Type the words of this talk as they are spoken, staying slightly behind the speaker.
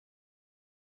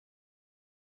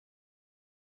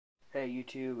Hey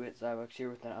YouTube, it's Ivox here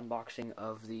with an unboxing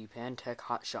of the Pantech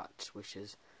Hotshot, which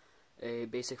is a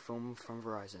basic phone from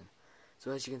Verizon.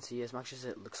 So as you can see, as much as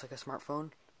it looks like a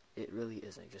smartphone, it really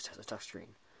isn't. It just has a touchscreen.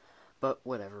 But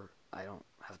whatever, I don't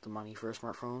have the money for a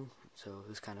smartphone, so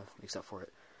this kind of makes up for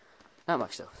it. Not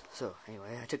much though. So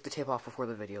anyway, I took the tape off before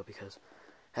the video because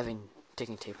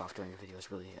taking tape off during a video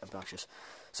is really obnoxious.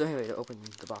 So anyway, to open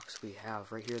the box, we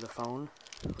have right here the phone,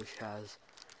 which has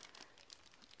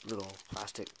little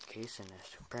plastic case and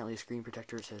apparently a screen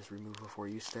protector. It says remove before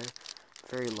use there.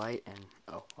 Very light and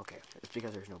oh okay, it's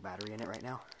because there's no battery in it right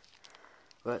now.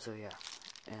 But so yeah,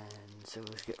 and so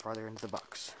let's get farther into the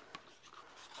box.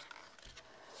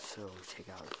 So take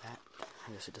out that.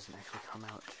 I guess it doesn't actually come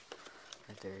out.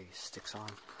 Right there, he sticks on.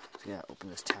 So yeah, open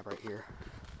this tab right here.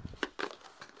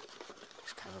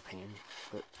 It's kind of a pain,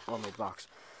 but well-made box.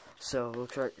 So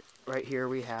looks right here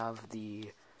we have the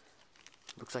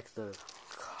looks like the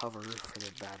cover for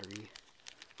the battery.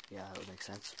 Yeah, that would make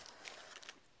sense.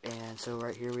 And so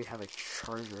right here we have a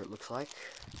charger, it looks like.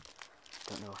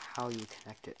 Don't know how you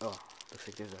connect it. Oh, looks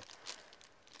like there's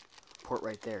a port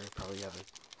right there. Probably have a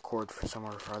cord for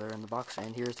somewhere farther in the box.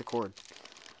 And here's the cord.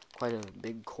 Quite a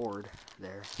big cord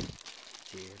there.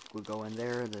 So you would go in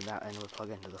there, and then that end would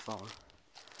plug into the phone.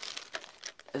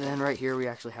 And then right here we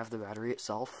actually have the battery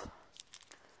itself.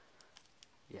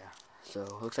 Yeah, so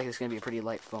it looks like it's going to be a pretty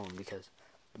light phone because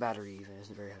the battery even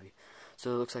isn't very heavy.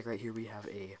 So it looks like right here we have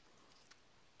a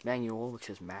manual which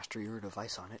says master your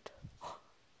device on it.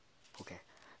 Okay,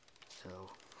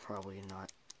 so probably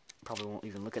won't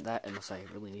even look at that unless I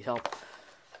really need help.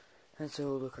 And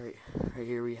so look right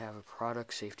here we have a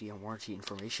product safety and warranty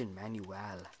information manual.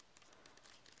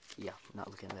 Yeah, not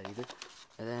looking at that either.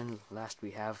 And then last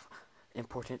we have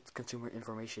important consumer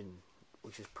information,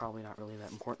 which is probably not really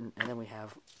that important. And then we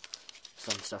have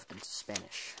some stuff in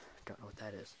Spanish. Don't know what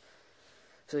that is.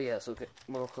 So yeah, let's look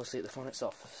more closely at the phone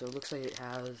itself. So it looks like it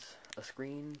has a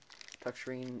screen, touch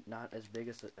screen, not as big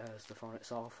as the phone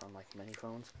itself, unlike many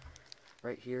phones.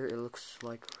 Right here, it looks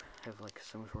like have like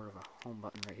some sort of a home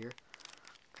button right here.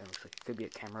 Kind of looks like it could be a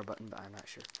camera button, but I'm not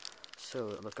sure.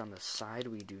 So look on the side,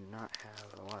 we do not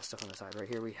have a lot of stuff on the side. Right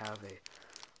here we have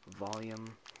a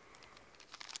volume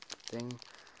thing.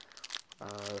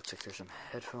 Looks like there's some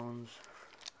headphone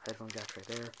jacks right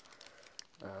there.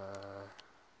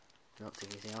 Don't see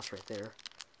anything else right there.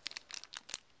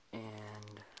 And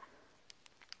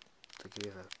looks like we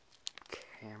have a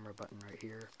camera button right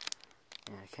here.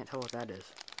 And I can't tell what that is.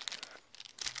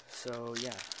 So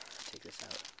yeah, take this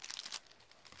out.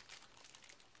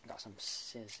 Got some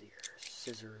scissors.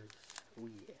 Oh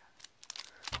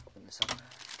yeah. Open this up.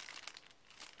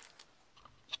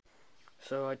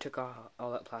 So I took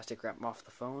all that plastic wrap off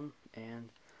the phone, and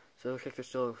so it looks like there's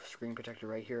still a screen protector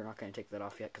right here. I'm not going to take that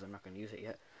off yet because I'm not going to use it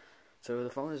yet. So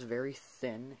the phone is very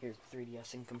thin. Here's the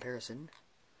 3DS in comparison.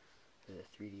 There's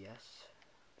a 3DS.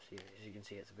 See, as you can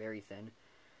see, it's very thin.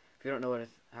 If you don't know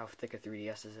how thick a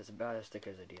 3DS is, it's about as thick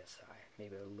as a DSi,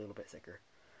 maybe a little bit thicker.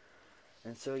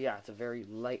 And so yeah, it's a very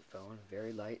light phone,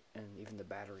 very light, and even the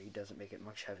battery doesn't make it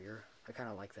much heavier. I kind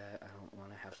of like that. I don't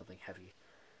want to have something heavy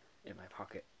in my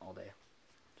pocket all day.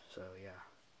 So yeah.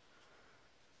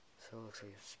 So it looks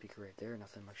like a speaker right there,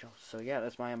 nothing much else. So yeah,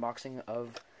 that's my unboxing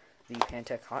of the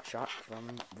Pantech Hotshot from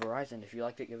Verizon. If you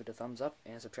liked it, give it a thumbs up,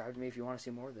 and subscribe to me if you want to see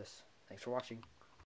more of this. Thanks for watching.